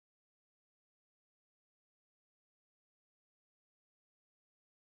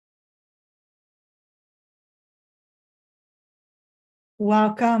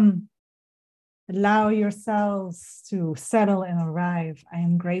Welcome. Allow yourselves to settle and arrive. I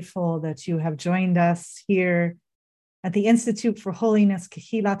am grateful that you have joined us here at the Institute for Holiness,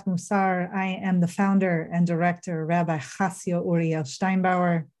 Kehilat Mussar. I am the founder and director, Rabbi Chassio Uriel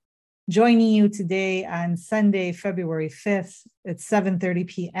Steinbauer, joining you today on Sunday, February 5th at 7:30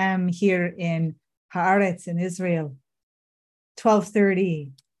 p.m. here in Haaretz in Israel, 12:30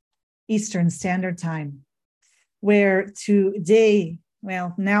 Eastern Standard Time, where today,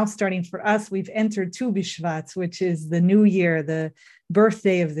 well, now starting for us, we've entered Tu B'Shvat, which is the new year, the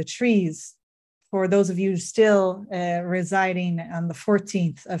birthday of the trees. For those of you still residing on the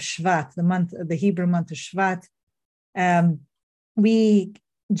 14th of Shvat, the Hebrew month of Shvat, we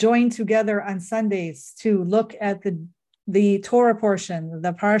join together on Sundays to look at the Torah portion,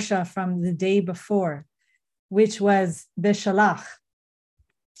 the Parsha from the day before, which was Beshalach.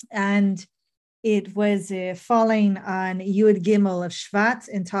 And it was falling on Yud Gimel of Shvat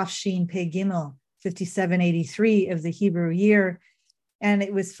in Tafshin Pei Gimel, 5783 of the Hebrew year. And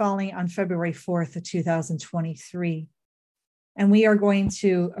it was falling on February 4th of 2023. And we are going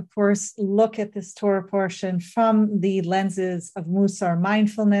to, of course, look at this Torah portion from the lenses of Mussar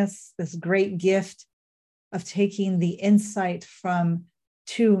Mindfulness, this great gift of taking the insight from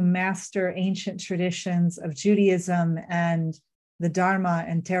two master ancient traditions of Judaism and the Dharma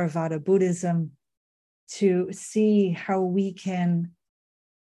and Theravada Buddhism, to see how we can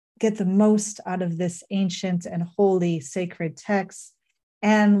get the most out of this ancient and holy sacred text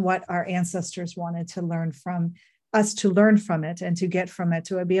and what our ancestors wanted to learn from us, to learn from it and to get from it,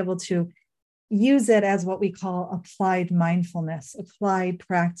 to be able to use it as what we call applied mindfulness, applied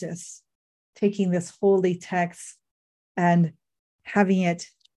practice, taking this holy text and having it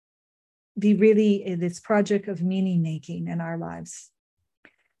be really this project of meaning making in our lives.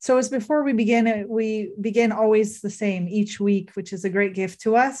 So as before we begin always the same each week, which is a great gift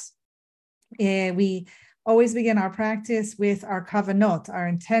to us. We always begin our practice with our kavanot, our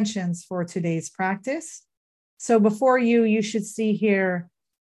intentions for today's practice. So before you should see here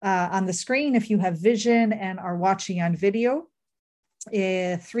on the screen, if you have vision and are watching on video,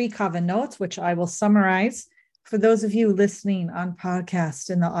 3 kavanot, which I will summarize for those of you listening on podcast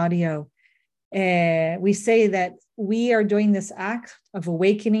in the audio. We say that we are doing this act of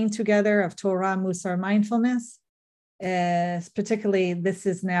awakening together of Torah, Mussar Mindfulness. Particularly, this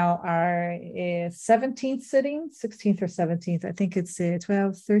is now our 17th sitting, 16th or 17th. I think it's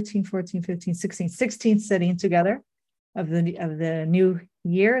 12, 13, 14, 15, 16, 16th sitting together of the new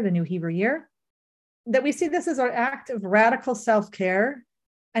year, the new Hebrew year. That we see this as our act of radical self-care,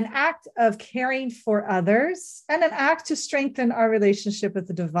 an act of caring for others, and an act to strengthen our relationship with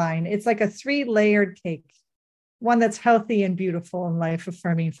the divine. It's like a 3-layered cake, one that's healthy and beautiful and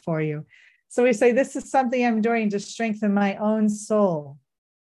life-affirming for you. So we say, this is something I'm doing to strengthen my own soul.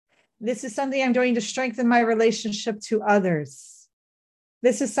 This is something I'm doing to strengthen my relationship to others.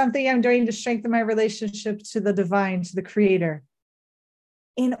 This is something I'm doing to strengthen my relationship to the divine, to the creator,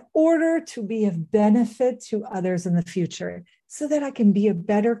 in order to be of benefit to others in the future, so that I can be a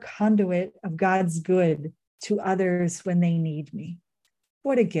better conduit of God's good to others when they need me.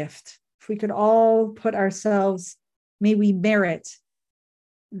 What a gift. If we could all put ourselves, may we merit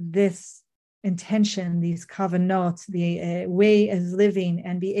this intention, these kavanot, the way of living,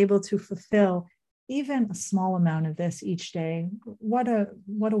 and be able to fulfill even a small amount of this each day. What a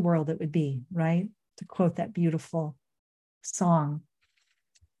world it would be, right? To quote that beautiful song.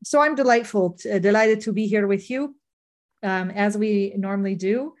 So I'm delighted to be here with you. As we normally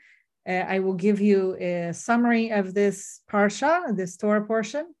do, I will give you a summary of this parsha, this Torah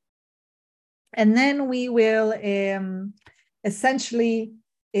portion, and then we will essentially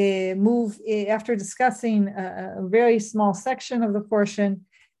move, after discussing a very small section of the portion,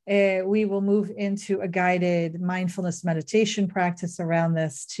 we will move into a guided mindfulness meditation practice around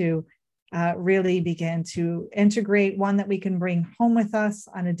this to really begin to integrate one that we can bring home with us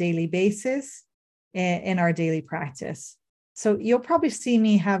on a daily basis in our daily practice. So you'll probably see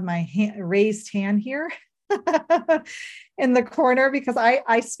me have my raised hand here in the corner, because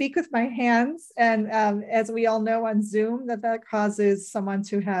I speak with my hands, and as we all know on Zoom, that causes someone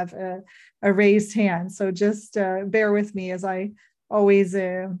to have a raised hand. So just bear with me as I always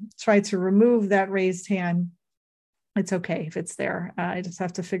try to remove that raised hand. It's okay if it's there. I just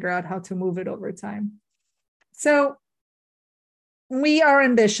have to figure out how to move it over time. So we are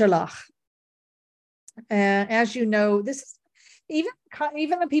in Beshalach. As you know, this is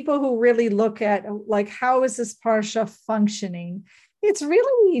even the people who really look at, like, how is this parsha functioning? It's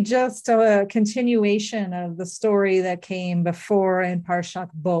really just a continuation of the story that came before in Parshat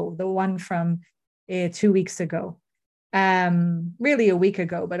Bo, the one from 2 weeks ago. really a week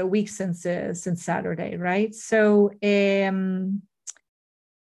ago, but a week since Saturday, right? So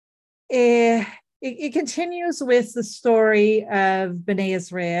it continues with the story of Bnei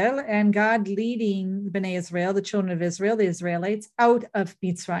Israel and God leading Bnei Israel, the children of Israel, the Israelites, out of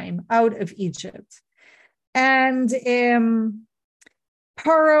Mitzrayim, out of Egypt. And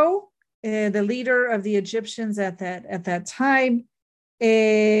Paro, the leader of the Egyptians at that time,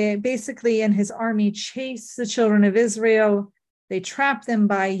 basically and his army chased the children of Israel. They trapped them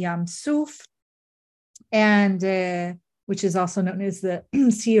by Yam Suf, and which is also known as the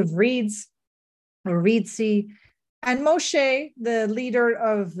Sea of Reeds, or Reed Sea. And Moshe, the leader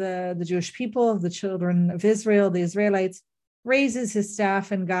of the Jewish people, the children of Israel, the Israelites, raises his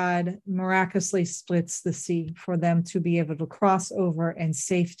staff, and God miraculously splits the sea for them to be able to cross over in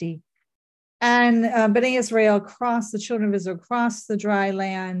safety. And Bnei Israel the children of Israel crossed the dry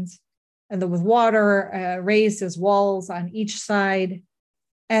land, and with water raised as walls on each side.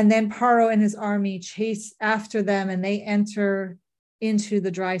 And then Paro and his army chase after them, and they enter into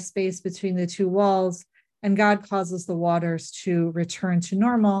the dry space between the two walls, and God causes the waters to return to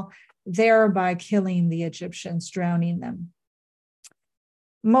normal, thereby killing the Egyptians, drowning them.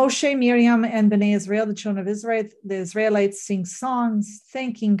 Moshe, Miriam, and Bnei Israel, the children of Israel, the Israelites, sing songs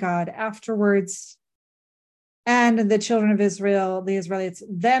thanking God afterwards. And the children of Israel, the Israelites,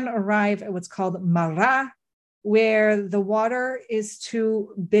 then arrive at what's called Marah, where the water is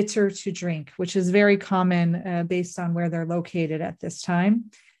too bitter to drink, which is very common based on where they're located at this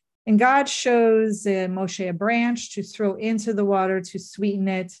time. And God shows Moshe a branch to throw into the water to sweeten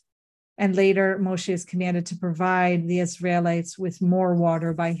it. And later, Moshe is commanded to provide the Israelites with more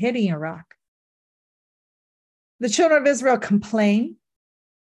water by hitting a rock. The children of Israel complain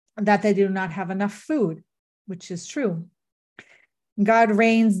that they do not have enough food, which is true. God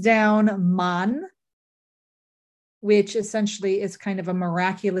rains down man, which essentially is kind of a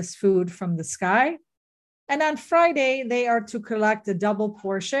miraculous food from the sky. And on Friday, they are to collect a double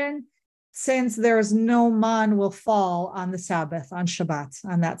portion, since there's no man will fall on the Sabbath, on Shabbat,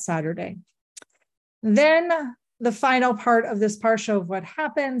 on that Saturday. Then the final part of this parsha of what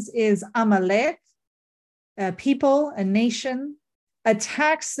happens is Amalek, a people, a nation,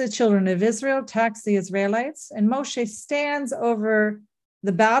 attacks the children of Israel, attacks the Israelites, and Moshe stands over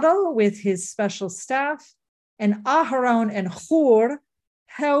the battle with his special staff, and Aharon and Hur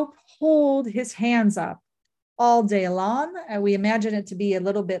help hold his hands up all day long. We imagine it to be a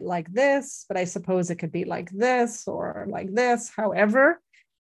little bit like this, but I suppose it could be like this or like this. However,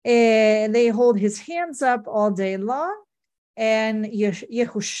 they hold his hands up all day long, and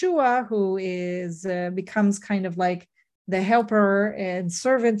Yehoshua, who is becomes kind of like the helper and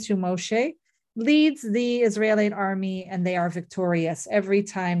servant to Moshe, leads the Israelite army, and they are victorious every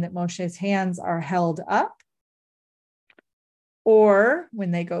time that Moshe's hands are held up. Or when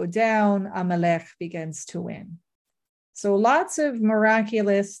they go down, Amalek begins to win. So lots of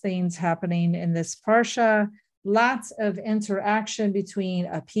miraculous things happening in this parsha, lots of interaction between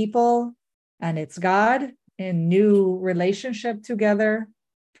a people and its God in new relationship together.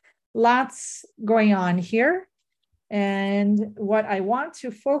 Lots going on here. And what I want to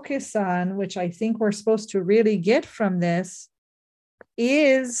focus on, which I think we're supposed to really get from this,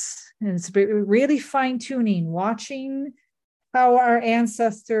 is, and it's really fine-tuning, watching how our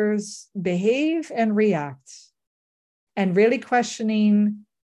ancestors behave and react, and really questioning,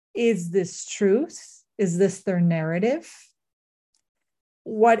 is this truth? Is this their narrative?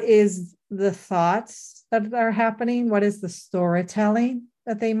 What is the thoughts that are happening? What is the storytelling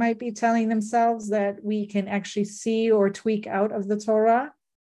that they might be telling themselves that we can actually see or tweak out of the Torah?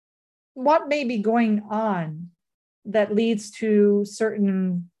 What may be going on that leads to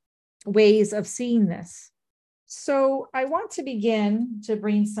certain ways of seeing this? So I want to begin to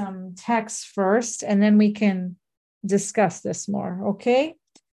bring some text first, and then we can discuss this more, okay?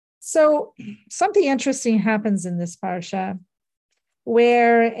 So something interesting happens in this parsha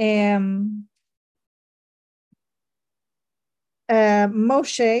where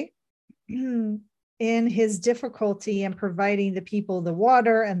Moshe, in his difficulty in providing the people the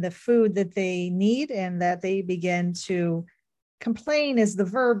water and the food that they need, and that they begin to complain is the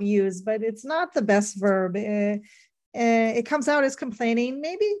verb used, but it's not the best verb. It comes out as complaining.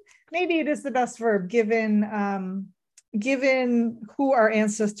 Maybe it is the best verb given who our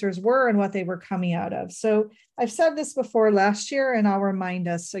ancestors were and what they were coming out of. So I've said this before last year, and I'll remind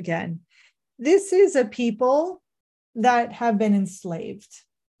us again. This is a people that have been enslaved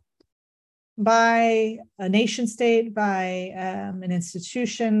by a nation state, by an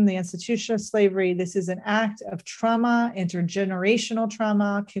institution, the institution of slavery. This is an act of trauma, intergenerational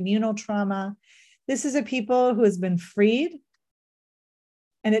trauma, communal trauma. This is a people who has been freed,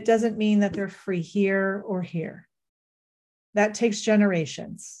 and it doesn't mean that they're free here or here. That takes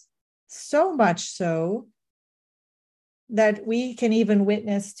generations. So much so that we can even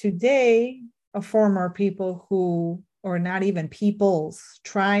witness today a former people who, or not even peoples,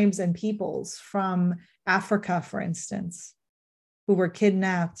 tribes and peoples from Africa, for instance, who were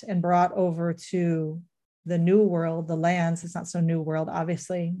kidnapped and brought over to the New World, the lands. It's not so New World,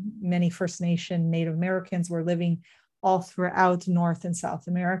 obviously. Many First Nation Native Americans were living all throughout North and South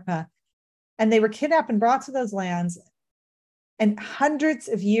America. And they were kidnapped and brought to those lands. And hundreds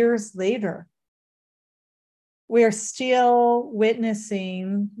of years later, we're still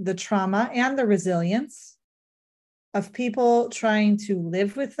witnessing the trauma and the resilience of people trying to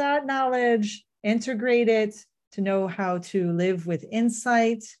live with that knowledge, integrate it, to know how to live with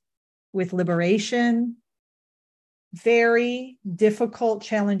insight, with liberation. Very difficult,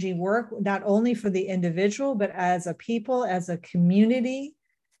 challenging work, not only for the individual, but as a people, as a community.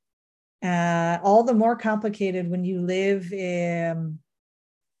 All the more complicated when you live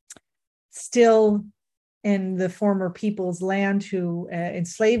still in the former people's land who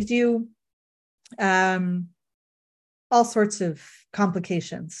enslaved you. All sorts of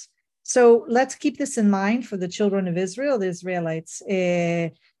complications. So let's keep this in mind for the children of Israel, the Israelites.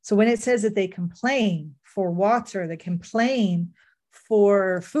 So when it says that they complain for water, they complain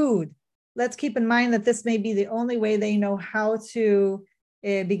for food, let's keep in mind that this may be the only way they know how to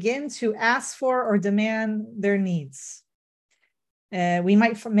begin to ask for or demand their needs. We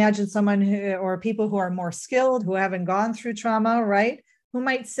might imagine someone who, or people who are more skilled, who haven't gone through trauma, right? Who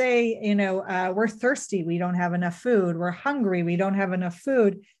might say, we're thirsty, we don't have enough food. We're hungry, we don't have enough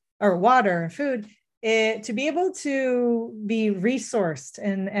food or water and food. To be able to be resourced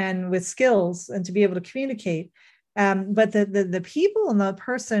and with skills and to be able to communicate. But the people and the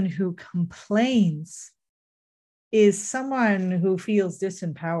person who complains is someone who feels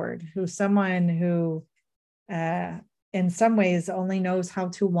disempowered, who's someone who in some ways only knows how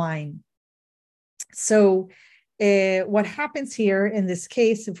to whine. So what happens here in this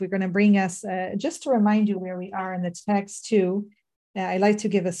case, if we're going to bring us, just to remind you where we are in the text too, I like to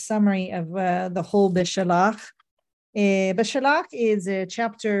give a summary of the whole Beshalach. Beshalach is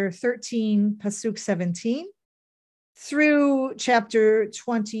chapter 13, Pasuk 17, through chapter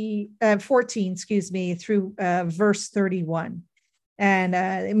 14, through verse 31. And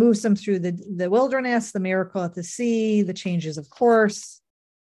it moves them through the wilderness, the miracle at the sea, the changes of course,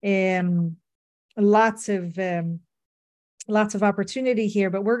 lots of opportunity here,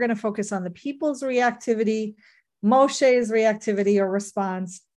 but we're going to focus on the people's reactivity, Moshe's reactivity or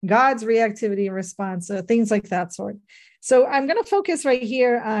response, God's reactivity and response, things like that sort. So I'm going to focus right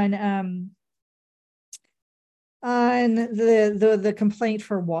here on the complaint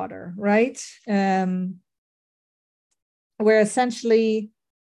for water, right? Where essentially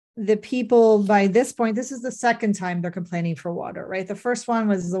the people by this point, this is the second time they're complaining for water, right? The first one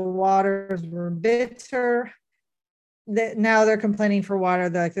was the waters were bitter. Now they're complaining for water.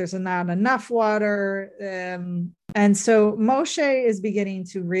 They're like, there's not enough water. And so Moshe is beginning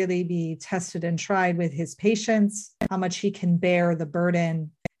to really be tested and tried with his patience, how much he can bear the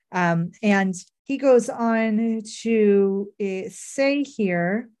burden. And he goes on to say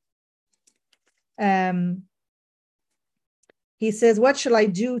here, he says, what shall I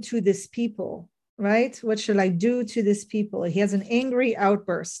do to this people? Right? What shall I do to this people? He has an angry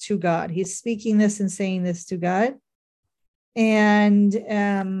outburst to God. He's speaking this and saying this to God. And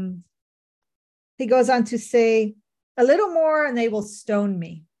he goes on to say, a little more and they will stone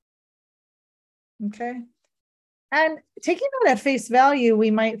me. Okay. And taking that at face value,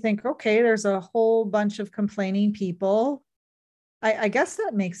 we might think, okay, there's a whole bunch of complaining people. I guess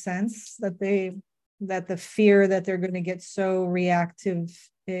that makes sense that the fear that they're going to get so reactive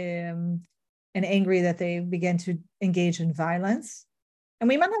and angry that they begin to engage in violence. And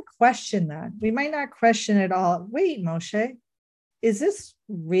we might not question that. We might not question at all. Wait, Moshe, is this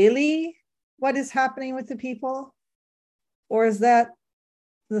really what is happening with the people? Or is that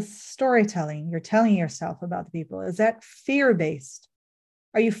the storytelling you're telling yourself about the people? Is that fear-based?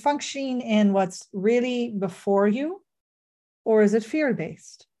 Are you functioning in what's really before you? Or is it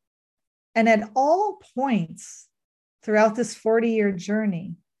fear-based? And at all points throughout this 40-year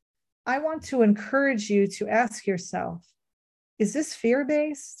journey, I want to encourage you to ask yourself, is this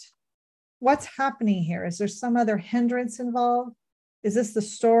fear-based? What's happening here? Is there some other hindrance involved? Is this the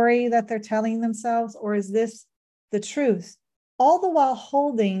story that they're telling themselves? Or is this the truth? All the while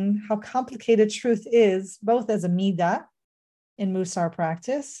holding how complicated truth is, both as a midah in Mussar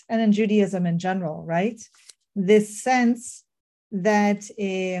practice and in Judaism in general, right? This sense that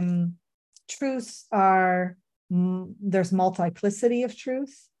Truths are, there's multiplicity of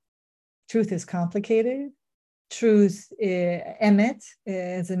truth. Truth is complicated. Truth, emet,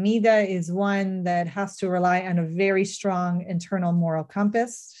 as a midah, is one that has to rely on a very strong internal moral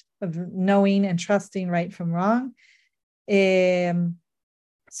compass of knowing and trusting right from wrong.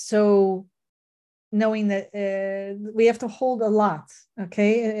 So knowing that we have to hold a lot,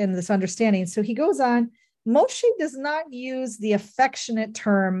 okay, in this understanding. So he goes on, Moshe does not use the affectionate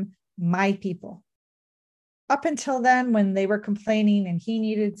term, my people. Up until then, when they were complaining and he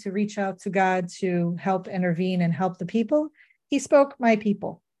needed to reach out to God to help intervene and help the people, he spoke, my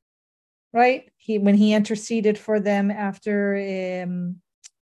people, right? When he interceded for them after,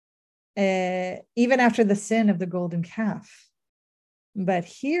 even after the sin of the golden calf. But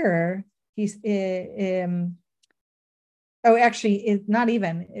here, he's, not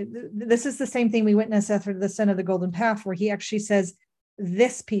even. This is the same thing we witness after the sin of the golden calf, where he actually says,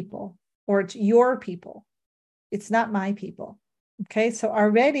 this people, or it's your people. It's not my people. Okay, so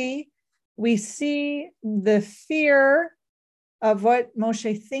already we see the fear of what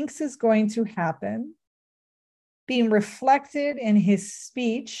Moshe thinks is going to happen being reflected in his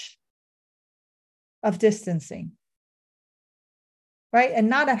speech of distancing, right? And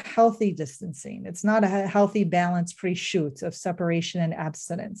not a healthy distancing. It's not a healthy balance pre-shoot of separation and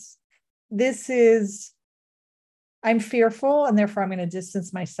abstinence. This is, I'm fearful, and therefore I'm going to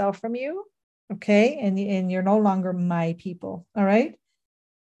distance myself from you. Okay, and you're no longer my people. All right.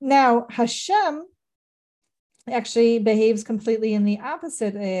 Now Hashem actually behaves completely in the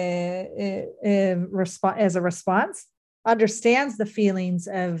opposite as a response. Understands the feelings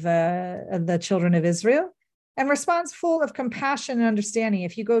of the children of Israel and responds full of compassion and understanding.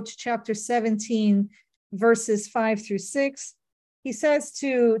 If you go to chapter 17, verses 5-6, he says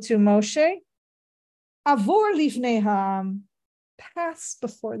to Moshe, "Avor lifnei ha'am," pass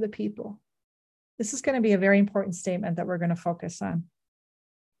before the people. This is going to be a very important statement that we're going to focus on.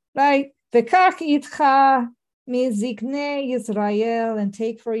 Right? V'kach itcha miziknei Yisrael, and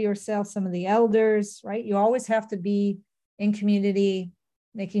take for yourself some of the elders, right? You always have to be in community,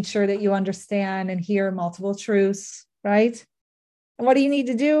 making sure that you understand and hear multiple truths, right? And what do you need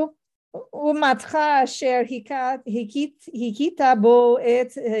to do? Umatcha asher hikita bo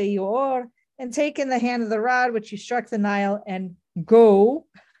et yor, and take in the hand of the rod which you struck the Nile, and go.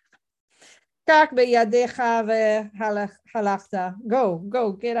 Go, get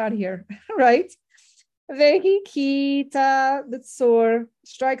out of here, right? Vehikita b'tzur,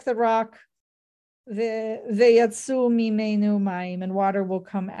 strike the rock. Veyatsu mimenu mayim, and water will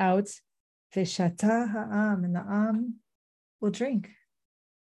come out. Veshata ha'am, and the am will drink.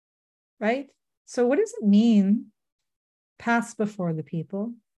 Right? So what does it mean, pass before the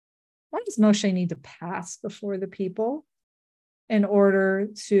people? Why does Moshe need to pass before the people in order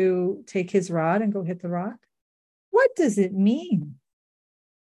to take his rod and go hit the rock? What does it mean?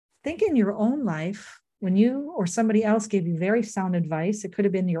 Think in your own life, when you or somebody else gave you very sound advice, it could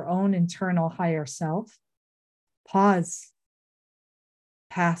have been your own internal higher self. Pause.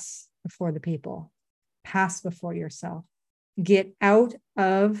 Pass before the people. Pass before yourself. Get out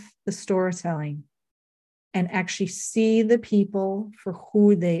of the storytelling and actually see the people for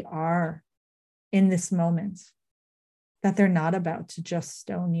who they are in this moment. That they're not about to just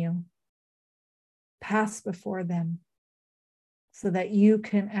stone you. Pass before them so that you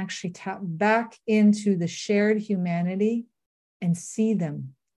can actually tap back into the shared humanity and see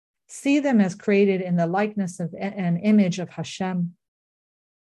them. See them as created in the likeness of an image of Hashem,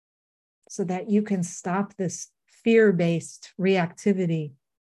 so that you can stop this fear-based reactivity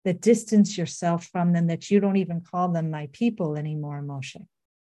that distance yourself from them, that you don't even call them my people anymore, Moshe.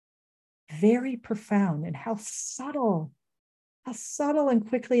 Very profound, and how subtle and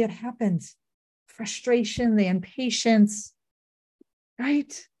quickly it happens. Frustration, the impatience,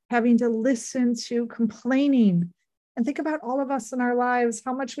 right? Having to listen to complaining. And think about all of us in our lives,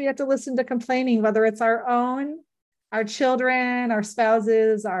 how much we have to listen to complaining, whether it's our own, our children, our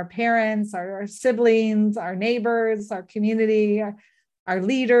spouses, our parents, our siblings, our neighbors, our community, our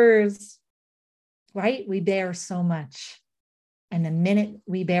leaders, right? We bear so much. And the minute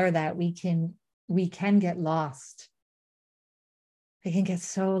we bear that, we can get lost. We can get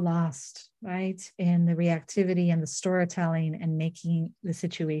so lost, right, in the reactivity and the storytelling and making the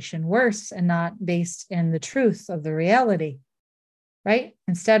situation worse and not based in the truth of the reality, right?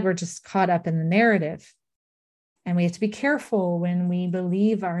 Instead, we're just caught up in the narrative. And we have to be careful when we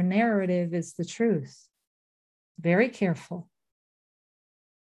believe our narrative is the truth. Very careful.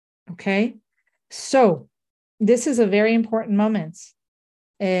 Okay? So this is a very important moment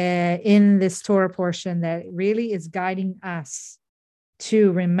in this Torah portion that really is guiding us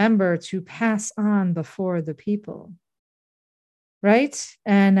to remember to pass on before the people. Right?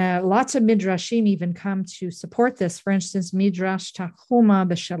 And lots of midrashim even come to support this. For instance, Midrash Tachuma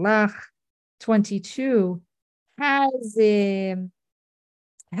B'Shalach 22 has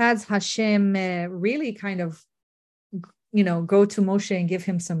Hashem really kind of, go to Moshe and give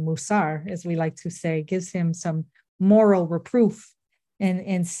him some mussar, as we like to say, gives him some moral reproof,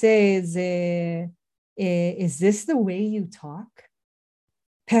 and says, is this the way you talk?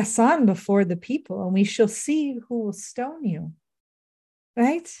 Pass on before the people, and we shall see who will stone you.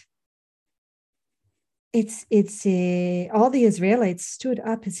 Right? It's all the Israelites stood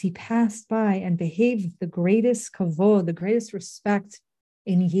up as he passed by and behaved with the greatest kavod, the greatest respect,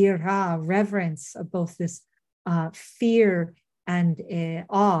 in yirah, reverence, of both this fear and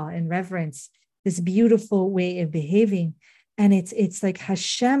awe and reverence, this beautiful way of behaving. And it's like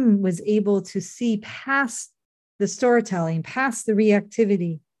Hashem was able to see past the storytelling, past the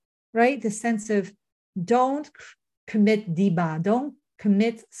reactivity, right? The sense of don't commit diba, don't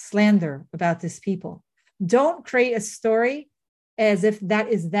commit slander about this people. Don't create a story as if that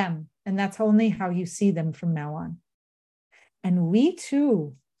is them, and that's only how you see them from now on. And we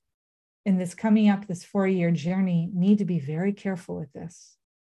too, in this coming up, this 4-year journey, need to be very careful with this.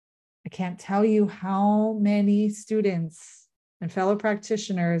 I can't tell you how many students and fellow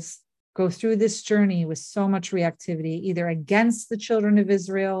practitioners go through this journey with so much reactivity, either against the children of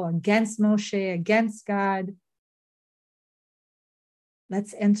Israel, against Moshe, against God.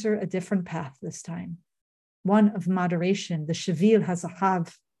 Let's enter a different path this time, one of moderation, the Shavil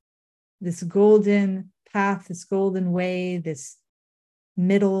HaZahav, this golden path, this golden way, this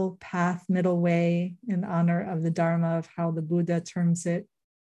middle path, middle way, in honor of the Dharma, of how the Buddha terms it.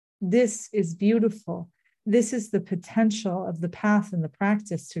 This is beautiful. This is the potential of the path and the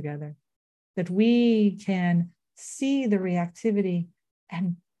practice together, that we can see the reactivity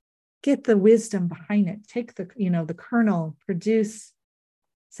and get the wisdom behind it. Take the kernel, produce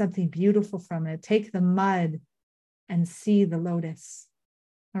something beautiful from it. Take the mud and see the lotus.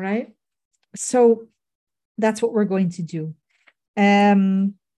 All right. So that's what we're going to do.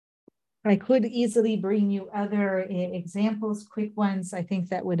 I could easily bring you other examples, quick ones, I think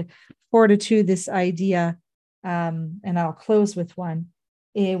that would fortitude this idea. And I'll close with one.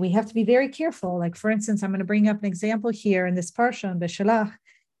 We have to be very careful. Like, for instance, I'm going to bring up an example here in this parsha, B'Shalach,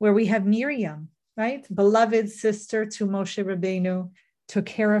 where we have Miriam, right? Beloved sister to Moshe Rabbeinu, took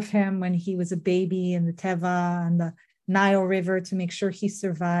care of him when he was a baby in the Teva and the Nile River to make sure he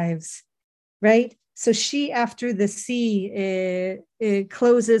survives, right? So she, after the sea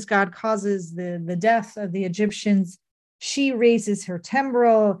closes, God causes the death of the Egyptians, she raises her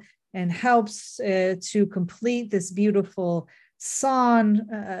timbrel and helps to complete this beautiful song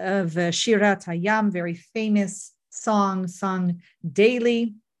of Shirat Hayam, very famous song sung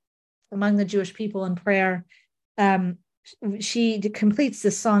daily among the Jewish people in prayer. She completes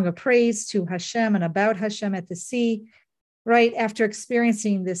the song of praise to Hashem and about Hashem at the sea, right after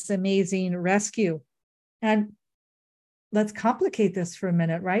experiencing this amazing rescue. And let's complicate this for a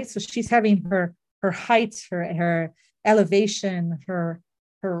minute, right? So she's having her height, her elevation, her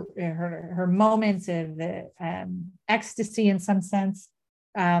moments of ecstasy in some sense,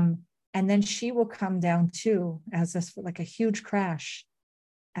 and then she will come down too as like a huge crash.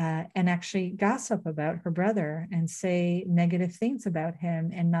 And actually gossip about her brother and say negative things about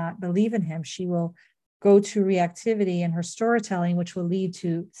him and not believe in him. She will go to reactivity in her storytelling, which will lead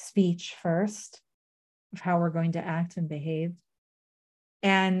to speech first of how we're going to act and behave.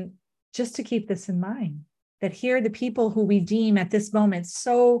 And just to keep this in mind, that here the people who we deem at this moment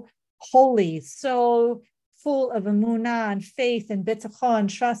so holy, so full of emunah and faith and bitachon,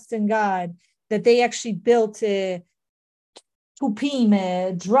 trust in God, that they actually built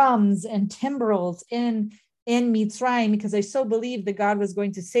tupim, drums and timbrels in Mitzrayim, because they so believed that God was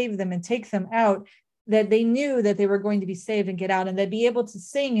going to save them and take them out, that they knew that they were going to be saved and get out, and they'd be able to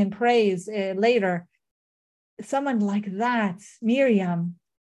sing and praise later. Someone like that, Miriam,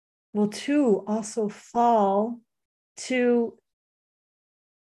 will too also fall to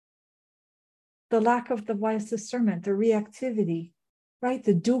the lack of the wise discernment, the reactivity, right?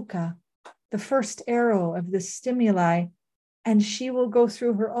 The dukkha, the first arrow of the stimuli. And she will go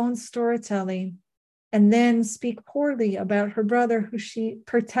through her own storytelling and then speak poorly about her brother who she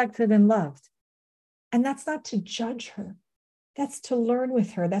protected and loved. And that's not to judge her. That's to learn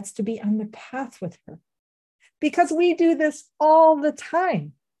with her. That's to be on the path with her. Because we do this all the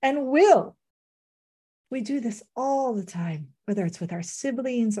time and will. We do this all the time, whether it's with our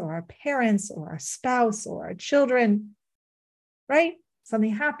siblings or our parents or our spouse or our children, right?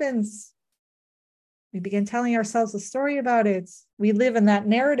 Something happens. We begin telling ourselves a story about it. We live in that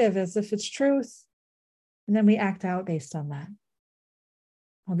narrative as if it's truth. And then we act out based on that.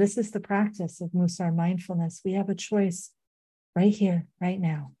 Well, this is the practice of Mussar mindfulness. We have a choice right here, right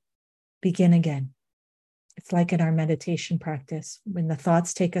now. Begin again. It's like in our meditation practice. When the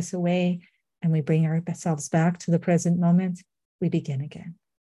thoughts take us away and we bring ourselves back to the present moment, we begin again.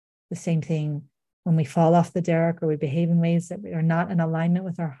 The same thing when we fall off the derech or we behave in ways that are not in alignment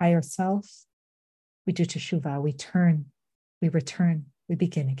with our higher self. We do teshuvah, we turn, we return, we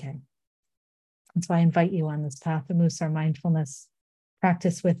begin again. And so I invite you on this path of Mussar mindfulness.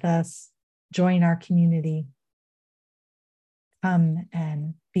 Practice with us, join our community, come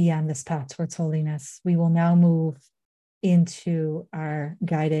and be on this path towards holiness. We will now move into our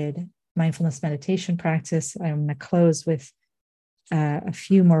guided mindfulness meditation practice. I'm going to close with a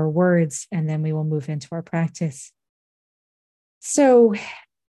few more words, and then we will move into our practice. So,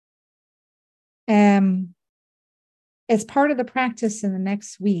 as part of the practice in the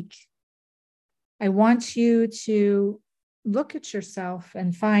next week, I want you to look at yourself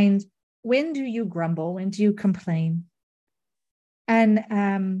and find, when do you grumble? When do you complain?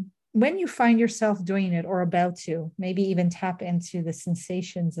 And when you find yourself doing it or about to, maybe even tap into the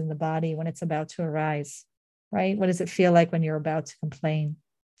sensations in the body when it's about to arise, right? What does it feel like when you're about to complain?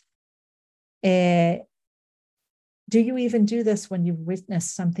 Do you even do this when you've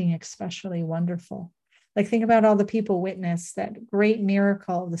witnessed something especially wonderful? Like, think about all the people witness that great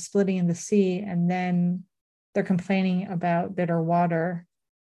miracle, the splitting in the sea, and then they're complaining about bitter water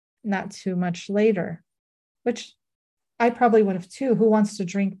not too much later, which I probably would have too. Who wants to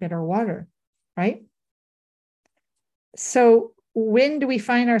drink bitter water, right? So when do we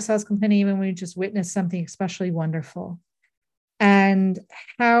find ourselves complaining when we just witnessed something especially wonderful? And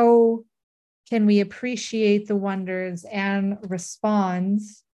how can we appreciate the wonders and respond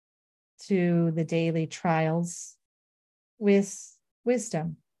to the daily trials with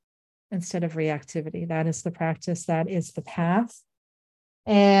wisdom instead of reactivity? That is the practice. That is the path.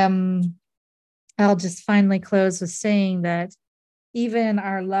 I'll just finally close with saying that even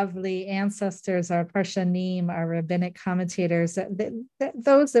our lovely ancestors, our Parshanim, our rabbinic commentators,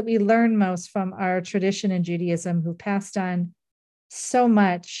 those that we learn most from our tradition in Judaism, who passed on so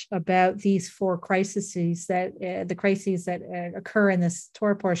much about these four crises that the crises that occur in this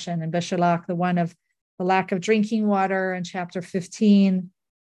Torah portion in Beshalach, the one of the lack of drinking water in chapter 15,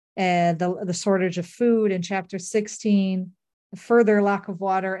 the shortage of food in chapter 16, the further lack of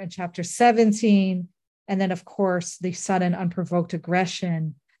water in chapter 17, and then, of course, the sudden unprovoked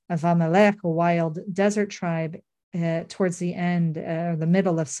aggression of Amalek, a wild desert tribe, towards the end, the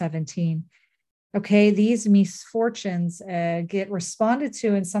middle of 17. Okay, these misfortunes get responded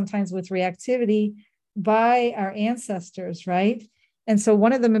to, and sometimes with reactivity, by our ancestors, right? And so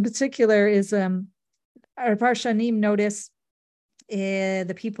one of them in particular is our Parshanim notice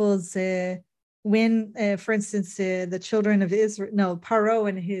the people's, when, for instance, the children of Israel, Paro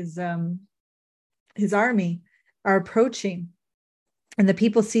and his army are approaching, and the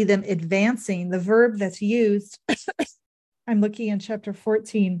people see them advancing. The verb that's used, I'm looking in chapter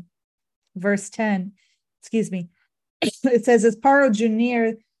 14, verse 10, it says, as Paro drew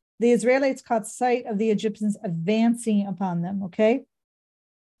near, the Israelites caught sight of the Egyptians advancing upon them, okay?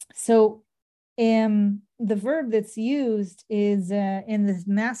 So the verb that's used is in the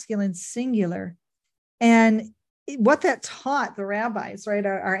masculine singular. And what that taught the rabbis, right,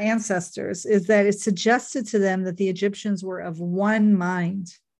 our ancestors, is that it suggested to them that the Egyptians were of one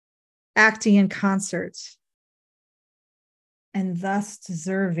mind, acting in concert, and thus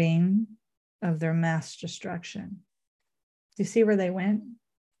deserving of their mass destruction. Do you see where they went?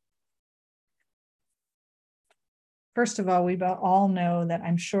 First of all, we all know that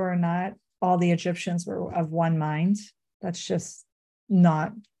I'm sure not all the Egyptians were of one mind. That's just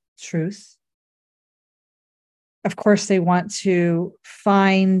not truth. Of course, they want to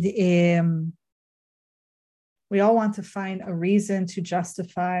find, we all want to find a reason to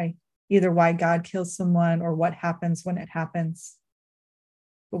justify either why God kills someone or what happens when it happens.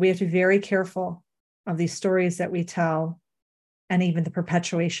 But we have to be very careful of these stories that we tell, and even the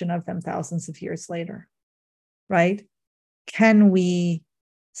perpetuation of them thousands of years later, right? Can we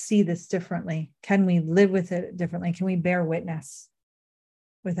see this differently? Can we live with it differently? Can we bear witness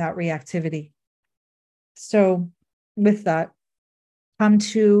without reactivity? So with that, come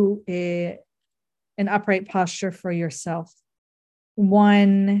to an upright posture for yourself,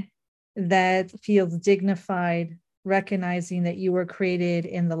 one that feels dignified, recognizing that you were created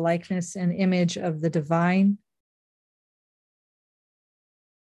in the likeness and image of the divine,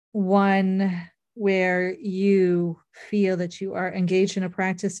 one where you feel that you are engaged in a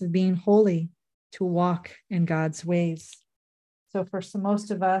practice of being holy, to walk in God's ways. So for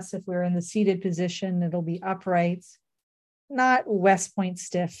most of us, if we're in the seated position, it'll be upright, not West Point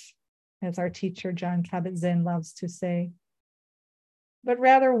stiff, as our teacher John Kabat-Zinn loves to say, but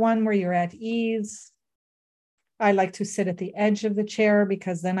rather one where you're at ease. I like to sit at the edge of the chair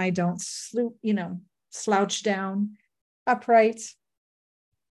because then I don't slouch down. Upright.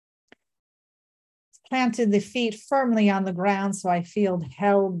 Planted the feet firmly on the ground so I feel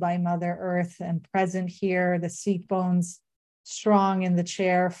held by Mother Earth and present here, the seat bones strong in the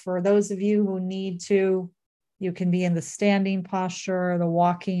chair. For those of you who need to, you can be in the standing posture, the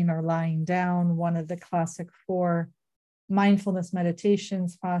walking or lying down, one of the classic 4 mindfulness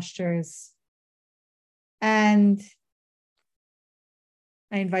meditations postures. And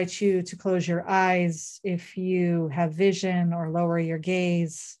I invite you to close your eyes if you have vision, or lower your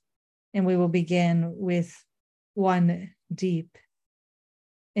gaze. And we will begin with one deep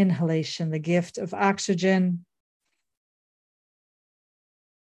inhalation, the gift of oxygen.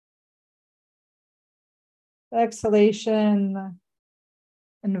 Exhalation,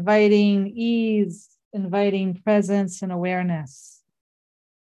 inviting ease, inviting presence and awareness.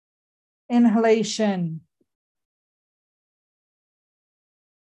 Inhalation,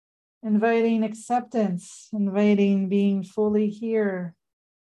 inviting acceptance, inviting being fully here.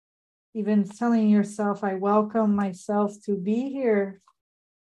 Even telling yourself, I welcome myself to be here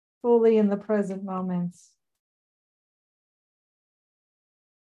fully in the present moment.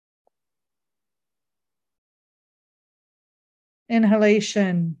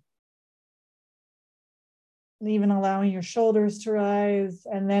 Inhalation, and even allowing your shoulders to rise,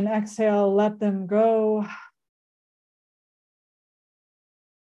 and then exhale, let them go.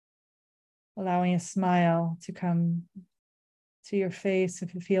 Allowing a smile to come to your face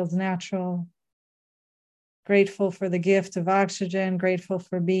if it feels natural. Grateful for the gift of oxygen, grateful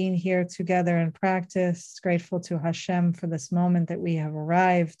for being here together in practice, grateful to Hashem for this moment that we have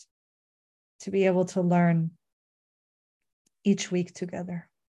arrived to be able to learn each week together.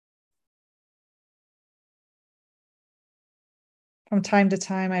 From time to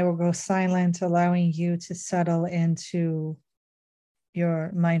time, I will go silent, allowing you to settle into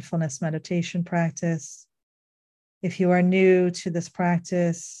your mindfulness meditation practice. If you are new to this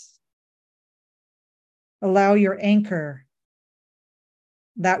practice, allow your anchor,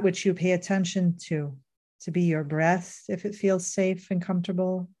 that which you pay attention to be your breath, if it feels safe and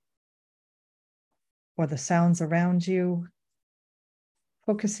comfortable, or the sounds around you,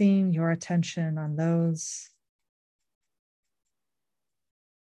 focusing your attention on those,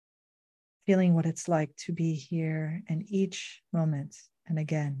 feeling what it's like to be here in each moment, and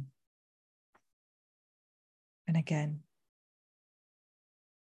again, and again,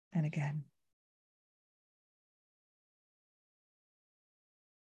 and again.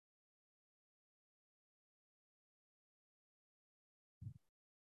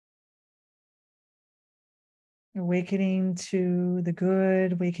 Awakening to the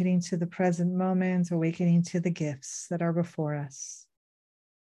good, awakening to the present moment, awakening to the gifts that are before us.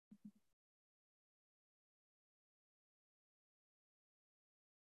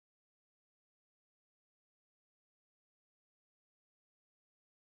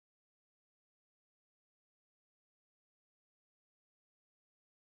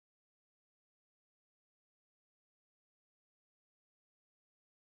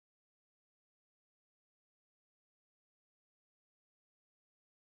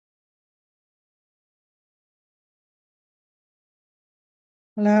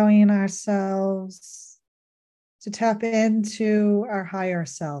 Allowing ourselves to tap into our higher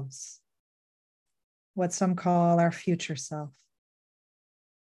selves, what some call our future self,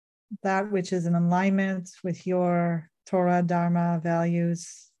 that which is in alignment with your Torah, Dharma,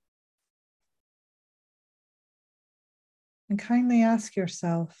 values. And kindly ask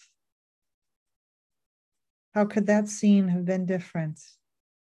yourself, how could that scene have been different?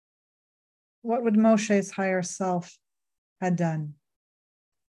 What would Moshe's higher self have done?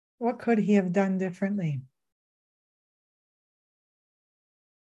 What could he have done differently?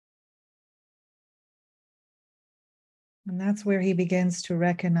 And that's where he begins to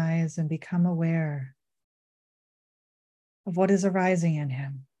recognize and become aware of what is arising in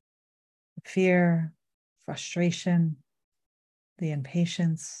him. The fear, frustration, the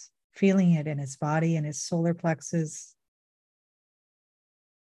impatience, feeling it in his body and his solar plexus.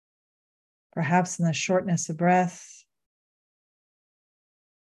 Perhaps in the shortness of breath.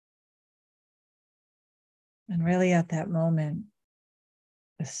 And really at that moment,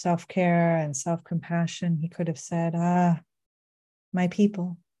 with self-care and self-compassion, he could have said, my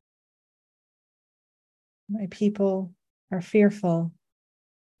people are fearful.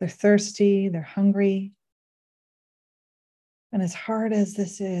 They're thirsty, they're hungry. And as hard as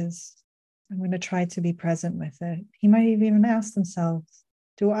this is, I'm going to try to be present with it. He might even ask themselves,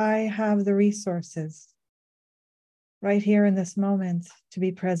 do I have the resources right here in this moment to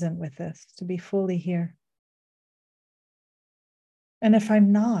be present with this, to be fully here? And if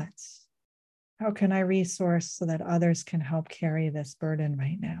I'm not, how can I resource so that others can help carry this burden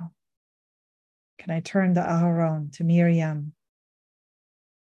right now? Can I turn to Aharon, to Miriam,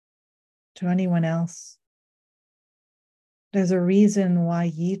 to anyone else? There's a reason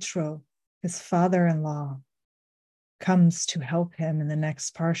why Yitro, his father-in-law, comes to help him in the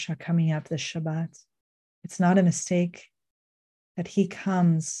next Parsha coming up this Shabbat. It's not a mistake that he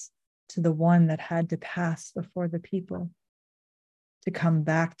comes to the one that had to pass before the people to come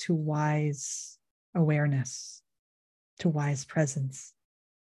back to wise awareness, to wise presence,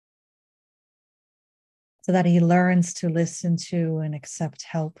 so that he learns to listen to and accept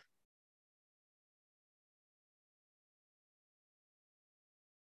help.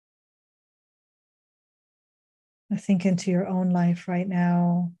 I think into your own life right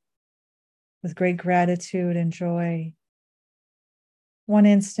now with great gratitude and joy. One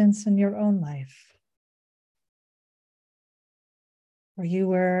instance in your own life where you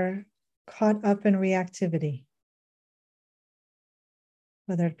were caught up in reactivity,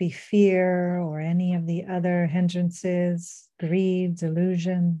 whether it be fear or any of the other hindrances, greed,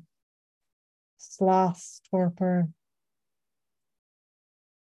 delusion, sloth, torpor.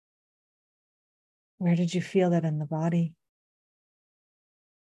 Where did you feel that in the body?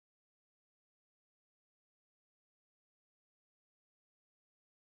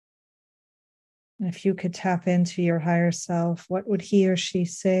 And if you could tap into your higher self, what would he or she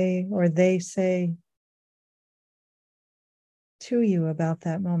say or they say to you about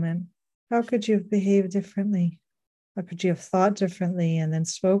that moment? How could you have behaved differently? How could you have thought differently and then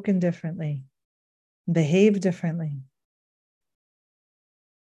spoken differently, behaved differently?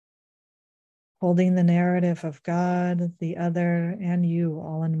 Holding the narrative of God, the other, and you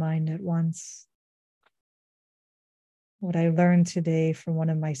all in mind at once. What I learned today from one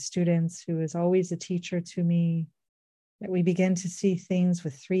of my students, who is always a teacher to me, that we begin to see things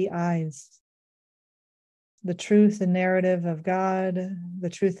with three eyes: the truth and narrative of God, the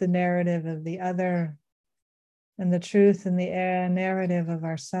truth and narrative of the other, and the truth and the narrative of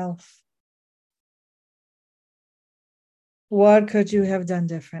ourself. What could you have done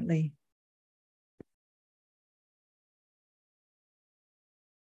differently?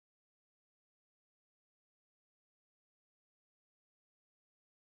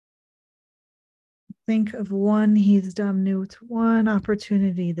 Think of one Hizdamnut, one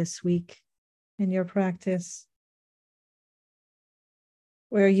opportunity this week in your practice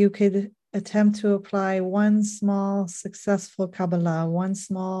where you could attempt to apply one small successful Kabbalah, one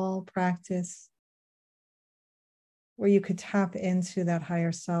small practice where you could tap into that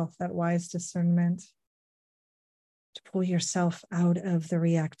higher self, that wise discernment, to pull yourself out of the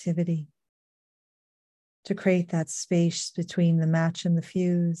reactivity, to create that space between the match and the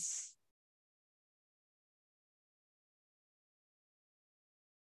fuse.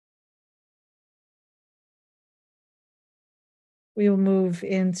 We will move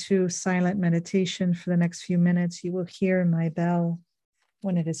into silent meditation for the next few minutes. You will hear my bell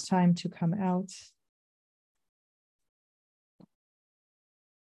when it is time to come out.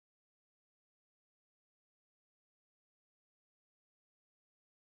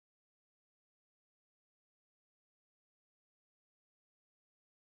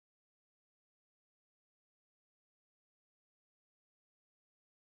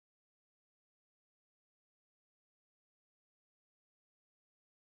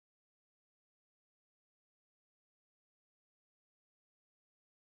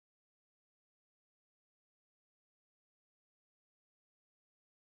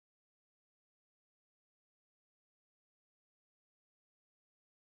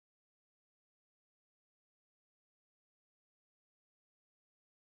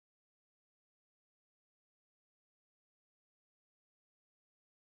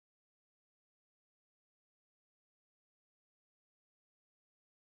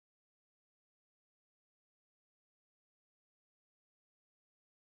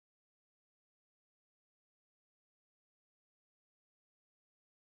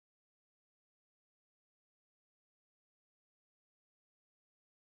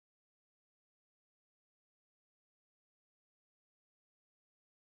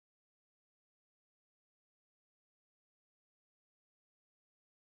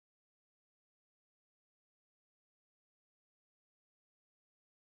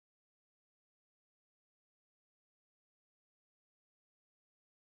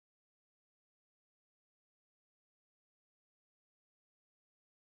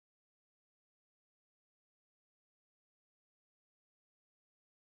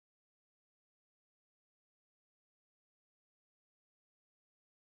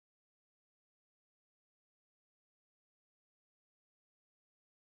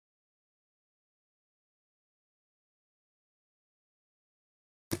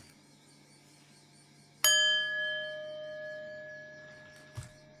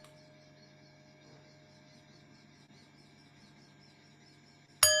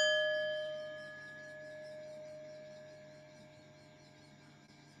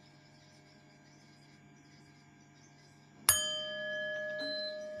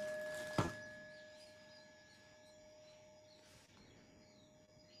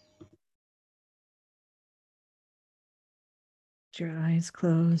 your eyes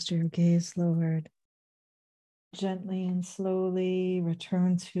closed, your gaze lowered. Gently and slowly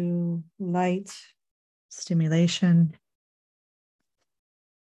return to light stimulation,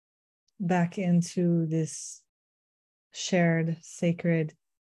 back into this shared sacred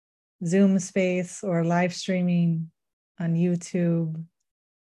Zoom space or live streaming on YouTube,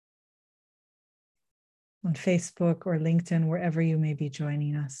 on Facebook or LinkedIn, wherever you may be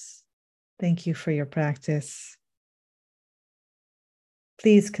joining us. Thank you for your practice.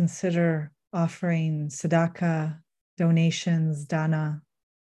 Please consider offering tzedakah, donations, dana,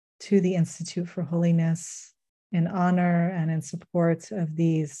 to the Institute for Holiness in honor and in support of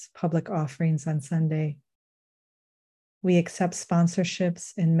these public offerings on Sunday. We accept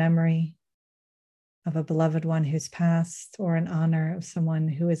sponsorships in memory of a beloved one who's passed or in honor of someone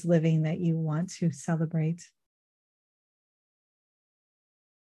who is living that you want to celebrate.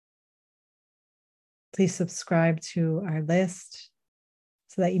 Please subscribe to our list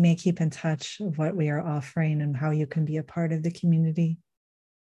so that you may keep in touch of what we are offering and how you can be a part of the community.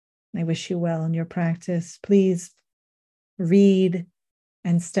 I wish you well in your practice. Please read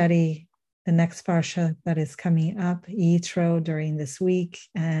and study the next parsha that is coming up, Yitro, during this week,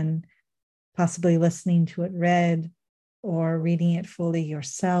 and possibly listening to it read or reading it fully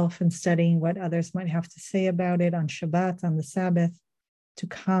yourself and studying what others might have to say about it on Shabbat, on the Sabbath, to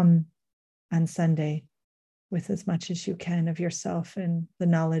come on Sunday with as much as you can of yourself and the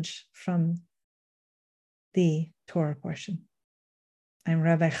knowledge from the Torah portion. I'm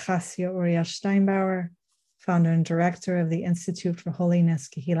Rabbi Chassia Uriel Steinbauer, founder and director of the Institute for Holiness,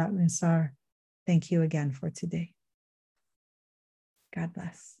 Kehilat Mussar. Thank you again for today. God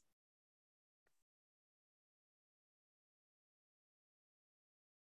bless.